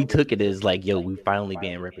 No, but we took it as like, yo, we finally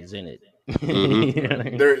being represented. You know what I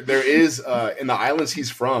mean? There is in the islands he's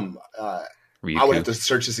from. I would have to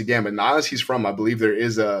search this again, but in the islands he's from, I believe there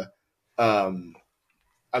is a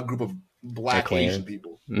group of black Asian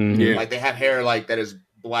people. Yeah. Like, they have hair like that is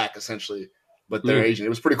black essentially, but they're Asian. It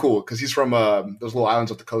was pretty cool because he's from those little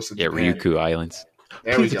islands off the coast of Japan. Ryukyu Islands.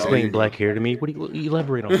 There Please we go. explain black hair to me. What do you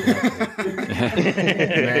elaborate on? Man,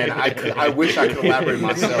 I wish I could elaborate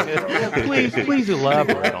myself, bro. Please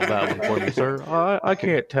elaborate on that one for me, sir. I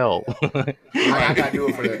can't tell. I gotta do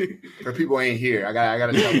it for people who ain't here. I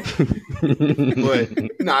gotta tell them. But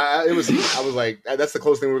no, I was like, that's the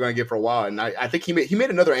closest thing we were gonna get for a while. And I think he made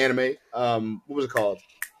another anime. What was it called?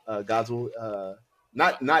 Godzilla.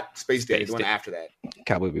 Not Space Dandy. The one after that.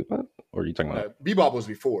 Cowboy Bebop? Or are you talking about? Bebop was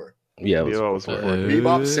before. Yeah,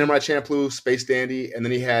 Bebop, Samurai Champloo, Space Dandy, and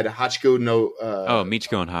then he had Hachiko no.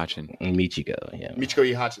 Michiko and Hachin. Michiko, yeah. Michiko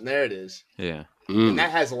y Hachin. There it is. Yeah. And that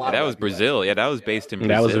has a lot. That was Brazil. Yeah, that was based in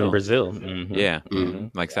Brazil. That was in Brazil. Mm-hmm. Yeah,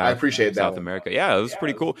 like South. I appreciate South America. Yeah, it was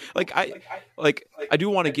pretty cool. Like I do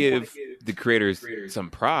want to give the creators some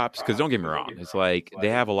props, because don't get me wrong, it's like they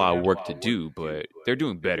have a lot of work to do, but they're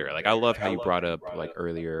doing better. Like, I love how you brought up like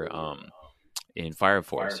earlier. In Fire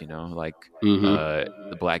Force, you know, like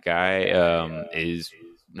the black guy is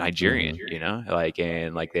Nigerian, you know, like,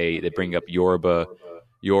 and like they bring up Yoruba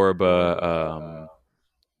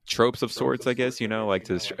tropes of sorts, I guess, you know, like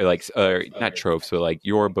not tropes, but like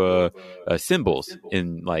Yoruba symbols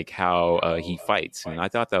in like how he fights, and I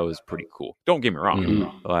thought that was pretty cool. Don't get me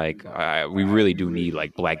wrong, like we really do need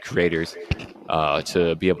like black creators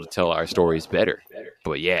to be able to tell our stories better.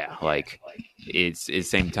 But yeah, like it's at the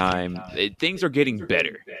same time, things are getting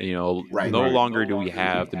better. You know, no longer do we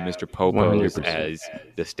have the Mr. Popos 100%. As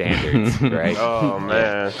the standards, right? Oh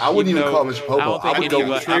man, I wouldn't even call Mr. Popo. I would go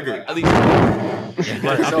with Trigger. At least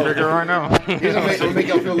I'm Trigger right now. I'm gonna make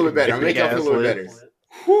y'all feel a little bit better. I'm trying to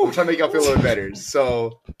make y'all feel a little better.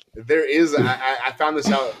 So there is. I found this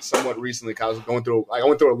out somewhat recently. Cause I went through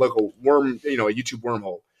a local worm, you know, a YouTube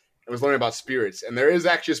wormhole, and was learning about spirits. And there is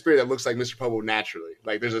actually a spirit that looks like Mr. Popo naturally.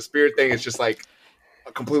 Like there's a spirit thing. It's just like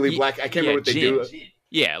a completely black. I can't remember what they do.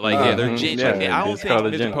 Yeah, they're Jin. I don't think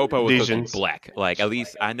Mr. Popo was supposed to be black. Like at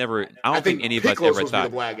least I don't think any of us ever thought. The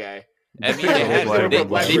black guy. I mean,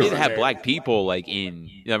 they did have black people like in.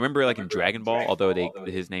 I remember like in Dragon Ball, although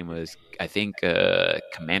his name was I think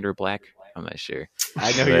Commander Black. I'm not sure.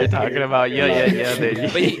 I know who you're talking about. Yeah.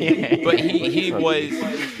 But he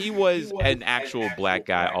was an actual black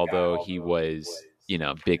guy, although he was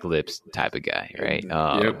big lips type of guy, right?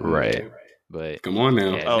 Right. But come on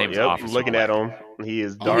now. Yeah, looking at him, he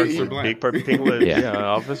is dark with big purple pink lips. Yeah,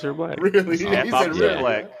 Officer Black. Really? He said real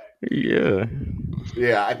black. Yeah.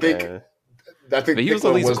 Yeah, I think but he was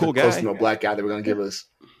at least a cool guy. Close to a black guy they were going to give us.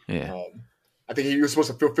 Yeah. I think he was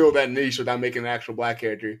supposed to fulfill that niche without making an actual black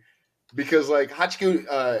character. Because, like, Hachiko,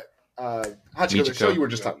 the show you were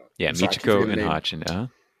just talking about. Yeah, Michiko and Hachin.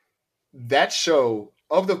 That show,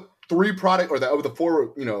 of the of the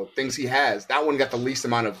four, things he has, that one got the least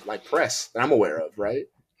amount of, like, press that I'm aware of, right?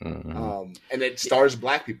 Mm-hmm. And it stars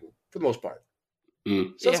black people, for the most part.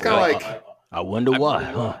 Mm. So it's kind of like... I wonder why,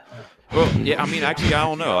 huh? Well, yeah, I mean, actually, I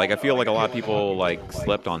don't know. Like, I feel like a lot of people like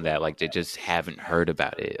slept on that. Like, they just haven't heard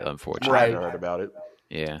about it. Unfortunately, Right. Heard about it.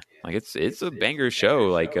 Yeah, like it's a banger show.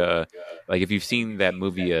 Like if you've seen that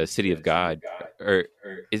movie, City of God, or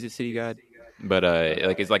is it City of God? But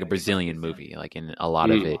like it's like a Brazilian movie. Like, and a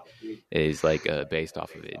lot of it is like based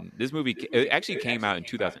off of it. And this movie it actually came out in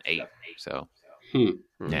 2008. So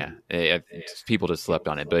yeah, people just slept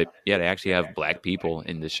on it. But yeah, they actually have black people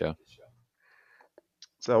in this show.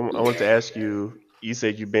 So I want to ask you. You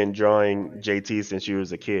said you've been drawing JT since you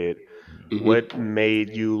was a kid. Mm-hmm. What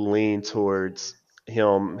made you lean towards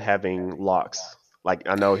him having locks? Like,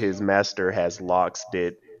 I know his master has locks.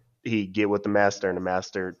 Did he get with the master, and the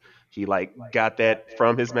master he like got that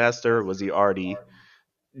from his master? Or was he already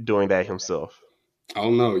doing that himself?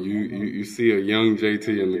 Oh no, you see a young JT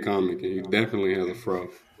in the comic, and he definitely has a fro.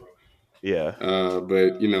 Yeah.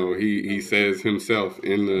 But he says himself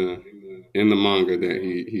in the manga that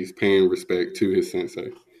he's paying respect to his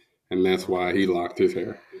sensei, and that's why he locked his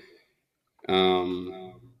hair.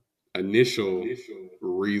 Initial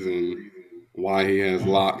reason why he has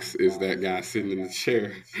locks is that guy sitting in the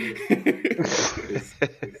chair.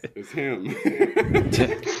 it's him.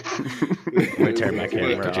 Wait, turn my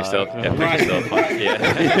camera. Put yourself. Yeah, Right. put yourself on. Yeah.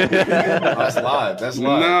 That's live. That's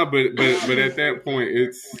live. Nah, but at that point,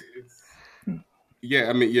 it's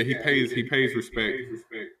he pays respect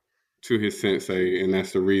to his sensei, and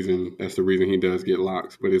that's the reason he does get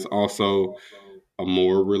locks. But it's also a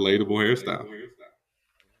more relatable hairstyle.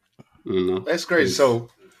 That's crazy. So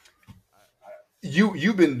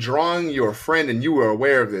you've been drawing your friend, and you were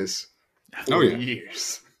aware of this for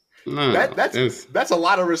years. No, that's a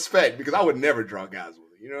lot of respect, because I would never draw guys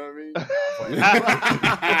with it. You know what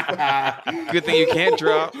I mean? Good thing you can't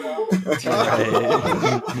draw.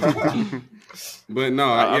 But no,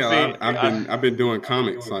 I've been doing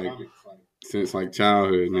comics like since like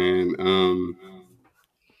childhood, man.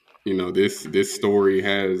 This story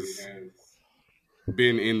has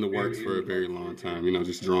been in the works for a very long time.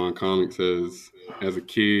 Just drawing comics as a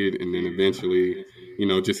kid, and then eventually,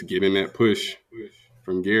 just getting that push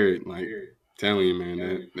from Garrett. Like, telling you,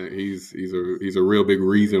 man, that he's a real big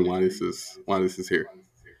reason why this is here.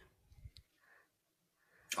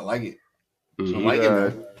 I like it. Mm-hmm. I like it,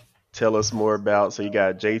 man. Tell us more about. So you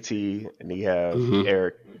got JT, and you have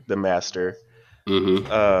Eric, the master. Mm-hmm.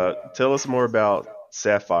 Tell us more about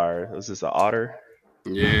Sapphire. Is this an otter?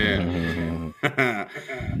 Yeah.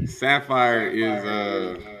 Sapphire is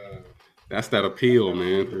that's that appeal,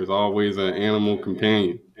 man. There's always an animal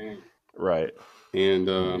companion. Right. And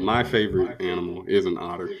my favorite animal is an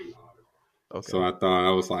otter. Okay. So I thought,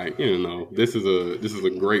 I was like, this is a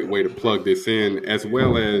great way to plug this in, as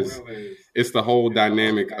well as it's the whole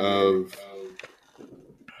dynamic of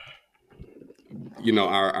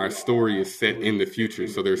our story is set in the future.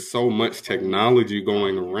 So there's so much technology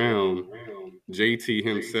going around. JT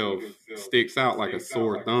himself sticks out like a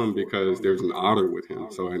sore thumb because there's an otter with him.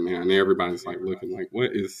 So and everybody's like looking like,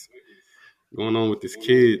 what is going on with this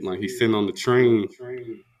kid? Like, he's sitting on the train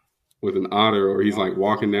with an otter, or he's like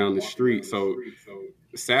walking down the street. So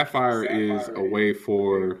Sapphire is a way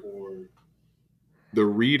for the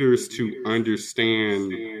readers to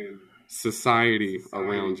understand society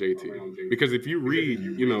around JT. Because if you read,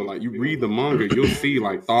 you read the manga, you'll see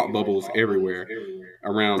like thought bubbles everywhere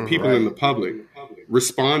around people in the public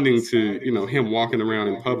responding to, him walking around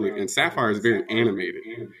in public. And Sapphire is very animated.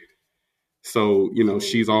 So,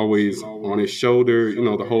 she's always on his shoulder,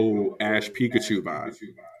 the whole Ash Pikachu vibe.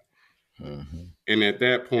 Mm-hmm. And at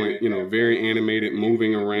that point, very animated,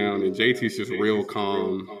 moving around, and JT's just real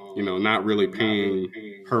calm, not really paying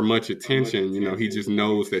her much attention. He just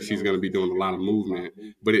knows that she's going to be doing a lot of movement,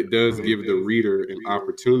 but it does give the reader an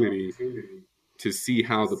opportunity to see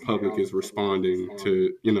how the public is responding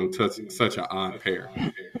to, such an odd pair.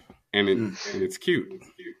 And it's cute.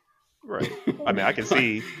 Right. I mean, I can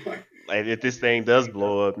see like, if this thing does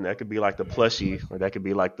blow up, and that could be like the plushie, or that could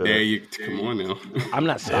be like the. Come on now. I'm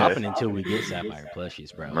not stopping until we get Sapphire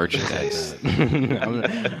plushies, bro. Merchandise.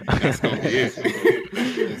 That's gonna be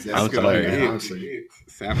it. I'm sorry.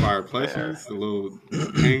 Sapphire plushies, a little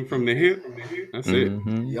hang from the hip. That's it.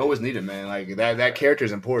 You always need it, man. Like that character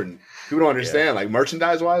is important. People don't understand. Like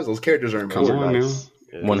merchandise wise, those characters are important. Come on now.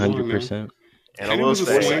 100%. And I will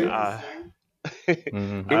say,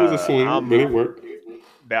 it was a swing, but it worked.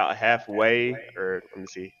 About halfway.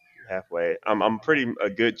 I'm pretty a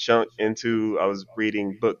good chunk into. I was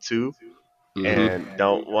reading book 2, and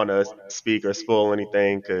don't want to speak or spoil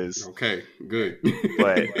anything because. Okay, good.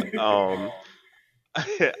 But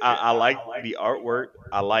I like the artwork.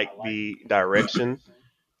 I like the direction.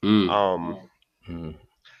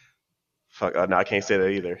 Fuck, no, I can't say that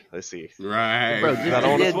either. Let's see. Right. Bro, I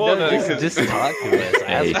don't want to spoil that. Just talk to us.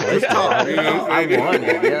 Ask questions. I want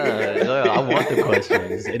it. Yeah, I want the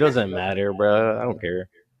questions. It doesn't matter, bro. I don't care.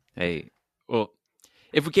 Hey, well,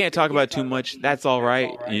 if we can't talk about it too much, that's all right.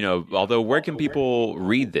 Although, where can people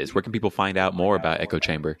read this? Where can people find out more about Echo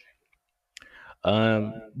Chamber?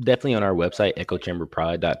 Definitely on our website,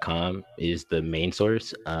 echochamberprod.com is the main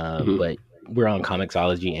source. But we're on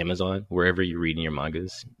Comixology, Amazon, wherever you're reading your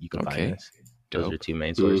mangas, you can find us. Those are 2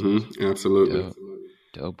 main sources. Absolutely.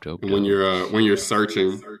 Dope. And when you're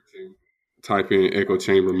searching, type in Echo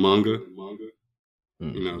Chamber manga.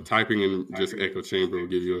 Typing in just Echo Chamber will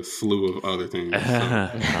give you a slew of other things.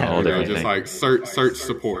 So, just like search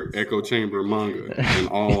support Echo Chamber manga, and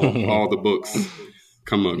all the books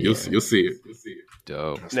come up. You'll see it.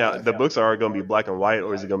 Dope. Now, the books are going to be black and white,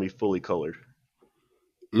 or is it going to be fully colored?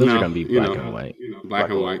 Those are going to be black and white. Black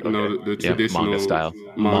and white. Okay. The traditional manga style.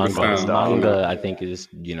 Manga, I think, is,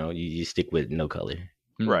 you stick with no color.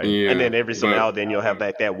 Right. Yeah, and then every so now then you'll have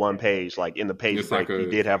that one page, like in the page break, you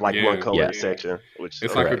did have one color section. Which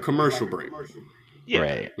it's like a commercial break. Yeah.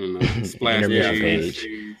 Right. Splash page.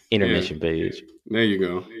 Intermission page. There you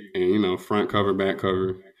go. And, front cover, back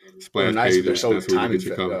cover, splash page. They're so time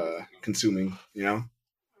consuming,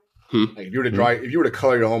 Like if you were to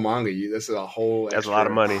color your whole manga, that's a whole. That's a lot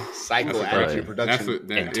of money. Cycle added to production.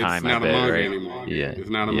 It's not a manga anymore. Yeah,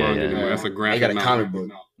 it's not a manga anymore. That's a graphic. You got a comic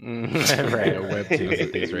book. Right, a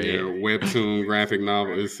webtoon. Webtoon graphic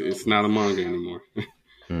novel. It's not a manga anymore.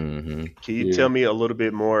 Can you tell me a little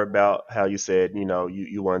bit more about how you said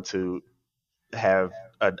you want to have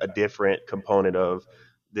a different component of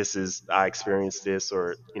this is I experienced this,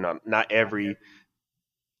 or not every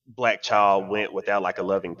Black child went without like a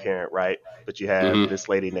loving parent, right? But you have this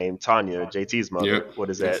lady named Tanya, JT's mother. Yep. What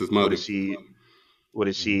is that? What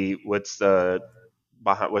is she? What's her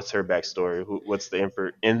backstory? What's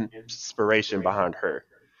the inspiration behind her?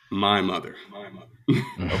 My mother.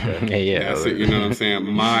 Okay. Yeah. That's it. You know what I'm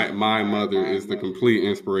saying? My mother is the complete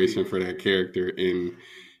inspiration for that character. And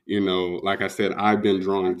like I said, I've been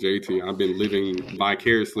drawing JT. I've been living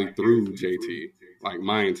vicariously through JT. Like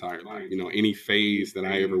my entire life, any phase that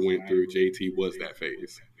I ever went through, JT was that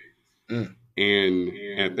phase. And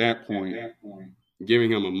at that point,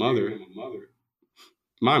 giving him a mother,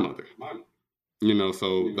 my mother,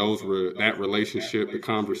 so those were that relationship, the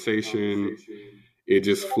conversation, it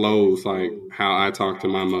just flows like how I talk to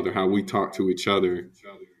my mother, how we talk to each other.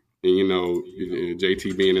 And,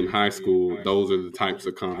 JT being in high school, those are the types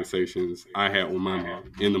of conversations I had with my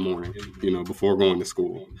mom in the morning, before going to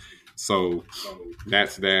school. So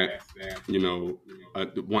that's that,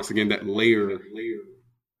 once again, that layer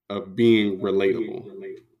of being relatable.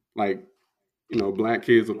 Like, Black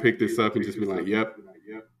kids will pick this up and just be like, yep,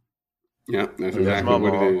 that's exactly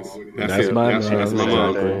what it is. That's it. That's my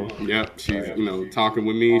mom. Yep, she's, talking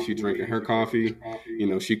with me. She drinking her coffee.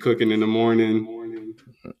 She cooking in the morning.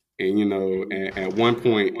 And, at one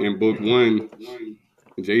point in book 1,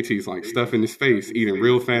 JT's like stuffing his face, eating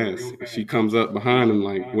real fast. She comes up behind him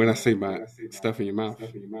like, "What'd I say about stuffing your mouth?"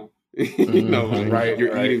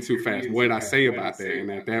 You're eating too fast. What did I say about that?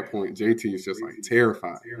 And at that point, JT is just like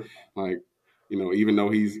terrified. Like, even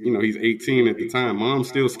though he's 18 at the time, mom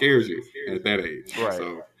still scares you at that age. Right.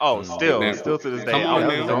 So, still to this day.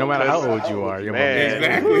 No matter how old you are, your man.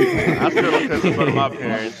 Exactly. I still don't cuss in front of my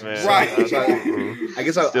parents, man. Right. I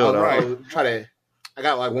guess I'll try to. I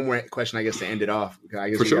got one more question, I guess, to end it off. I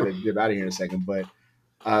guess we got to dip out of here in a second. But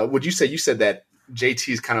would you say that JT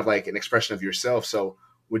is kind of like an expression of yourself. So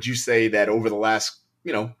would you say that over the last,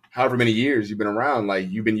 however many years you've been around, like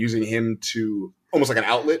you've been using him to almost like an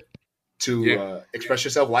outlet to express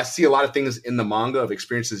yourself? Well, I see a lot of things in the manga of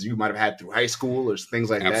experiences you might have had through high school or things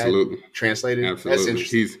like that translated. Absolutely. That's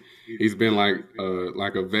interesting. He's been like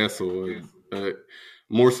a vessel,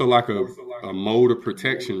 more so like a mode of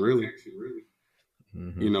protection, really.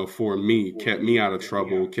 Mm-hmm. For me, kept me out of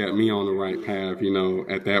trouble, kept me on the right path.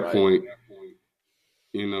 At that point,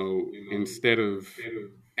 instead of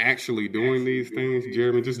actually doing these things,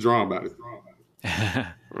 Jeremy, just draw about it.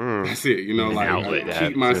 That's it.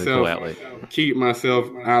 Keep myself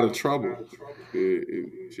out of trouble.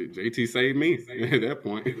 JT saved me at that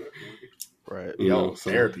point. Right.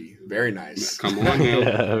 Therapy. Very nice. Come on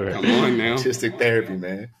now. Come on now. Artistic therapy,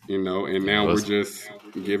 man. And now we're just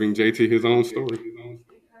giving JT his own story.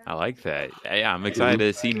 I like that. Yeah, I'm excited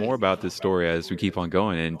to see more about this story as we keep on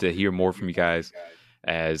going and to hear more from you guys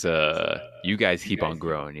as you guys keep on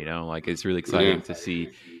growing, Like, it's really exciting to see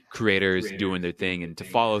creators doing their thing and to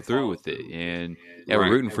follow through with it. And we're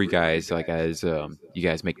rooting for you guys, like, as you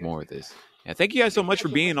guys make more of this. And thank you guys so much for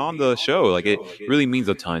being on the show. Like, it really means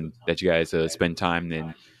a ton that you guys spend time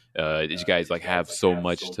and that you guys like have so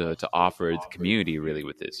much to offer the community really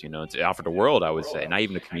with this, to offer the world, I would say, not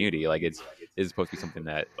even the community. Like, it's supposed to be something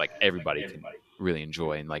that like everybody can really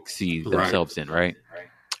enjoy and like see themselves in, right?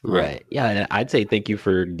 Right. Yeah. And I'd say thank you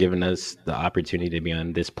for giving us the opportunity to be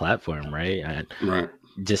on this platform, right?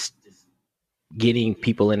 Just getting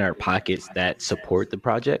people in our pockets that support the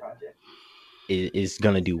project is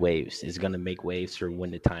going to do waves. It's going to make waves for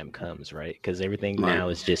when the time comes, right? Because everything now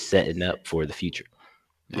is just setting up for the future.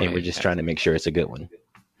 And we're just trying to make sure it's a good one.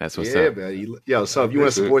 That's what's up. Buddy. So if you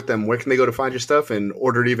want to support them, where can they go to find your stuff and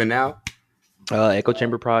order it even now?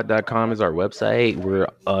 EchoChamberProd.com is our website. We're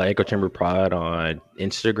EchoChamberProd on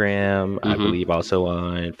Instagram, I believe also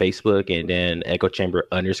on Facebook, and then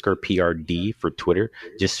EchoChamber_PRD for Twitter,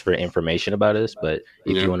 just for information about us. But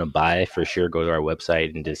if you want to buy, for sure, go to our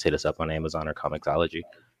website and just hit us up on Amazon or Comixology.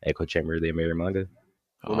 Echo Chamber, the American Manga.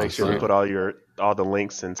 We'll make sure we put all the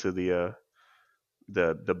links into the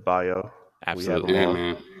bio. Absolutely.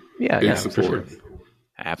 Man. Yeah, for sure.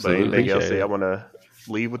 Absolutely. But anything else that I want to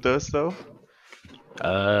leave with us, though?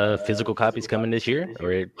 Physical copies coming this year,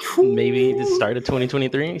 or maybe the start of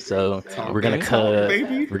 2023. So we're gonna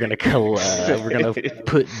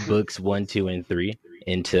put books 1, 2, and 3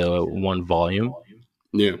 into one volume.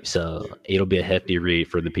 Yeah. So it'll be a hefty read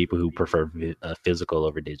for the people who prefer physical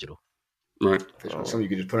over digital. Right. Something you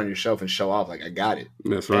can just put on your shelf and show off, like, I got it.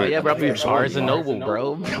 That's right. Yeah, bro. Barnes and Noble,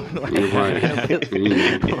 bro. You're right.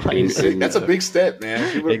 That's a big step,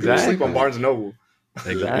 man. People sleep on Barnes and Noble.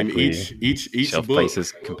 Exactly. And each shelf book place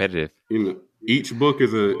is competitive. Each book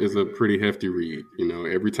is a pretty hefty read.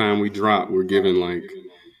 Every time we drop, we're giving like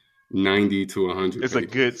 90 to 100. It's pages.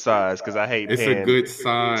 A good size because I hate. It's a good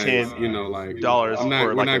size. $dollars for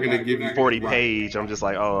we're like not going to give you 40 page. I'm just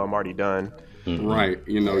like, I'm already done. Mm-hmm. Right.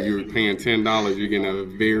 You're paying $10. You're getting a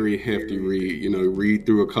very hefty read. Read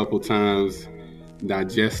through a couple times,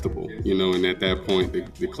 digestible. And at that point, the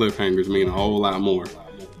cliffhangers mean a whole lot more.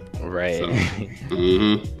 Right. So,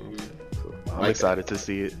 I'm excited to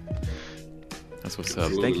see it. That's what's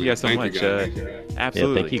up. Thank you guys so much. Absolutely. Yeah,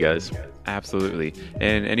 thank you guys. Absolutely.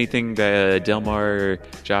 And anything that Delmar or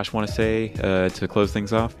Josh want to say to close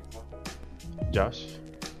things off? Josh?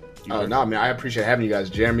 No, man, I appreciate having you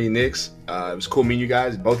guys. Jeremy, Nix, it was cool meeting you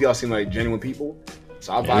guys. Both of y'all seem like genuine people.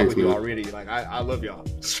 So I'll vibe with you already. Like, I love y'all.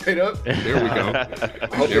 Straight up. There we go.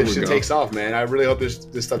 I hope this shit takes off, man. I really hope this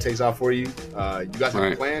stuff takes off for you. You guys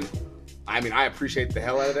have a plan. I mean, I appreciate the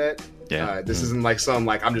hell out of that. Yeah. This isn't like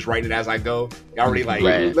I'm just writing it as I go. You already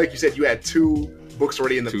like you said, you had 2 books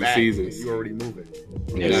already in the bag. Seasons. You're already moving.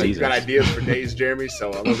 Yeah, you got ideas for days, Jeremy.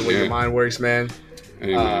 So I love the way your mind works, man.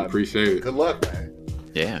 Hey, man, appreciate it. Good luck, man.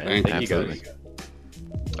 Yeah, thank you guys.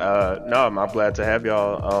 No, I'm glad to have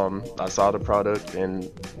y'all. I saw the product and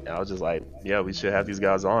I was just like, yeah, we should have these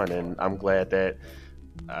guys on, and I'm glad that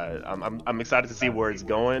I'm excited to see where it's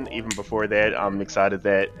going. Even before that, I'm excited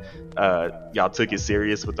that y'all took it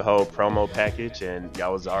serious with the whole promo package, and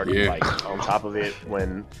y'all was already like on top of it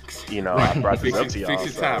when I brought this up to y'all.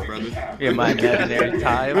 Fix your tie, brother. Yeah, my imaginary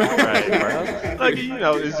tie, right, bro. Like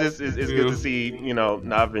it's good to see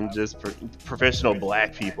not even just professional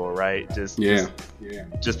Black people, right?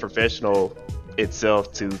 Just professional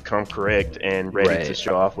itself to come correct and ready to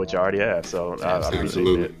show off what you already have. So I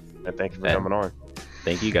appreciate it, and thank you for coming on.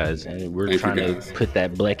 Thank you guys, and we're trying to put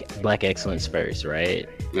that black excellence first, right?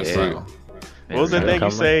 That's right. What was the thing you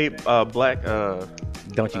say? Black.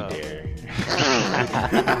 Don't you dare.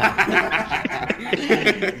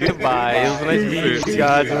 Goodbye. It was nice meeting you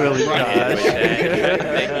guys, really, Josh.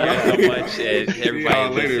 Thank you so much, and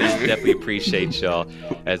everybody listening, definitely appreciate y'all.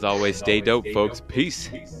 As always, stay dope, folks. Peace.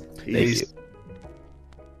 Peace.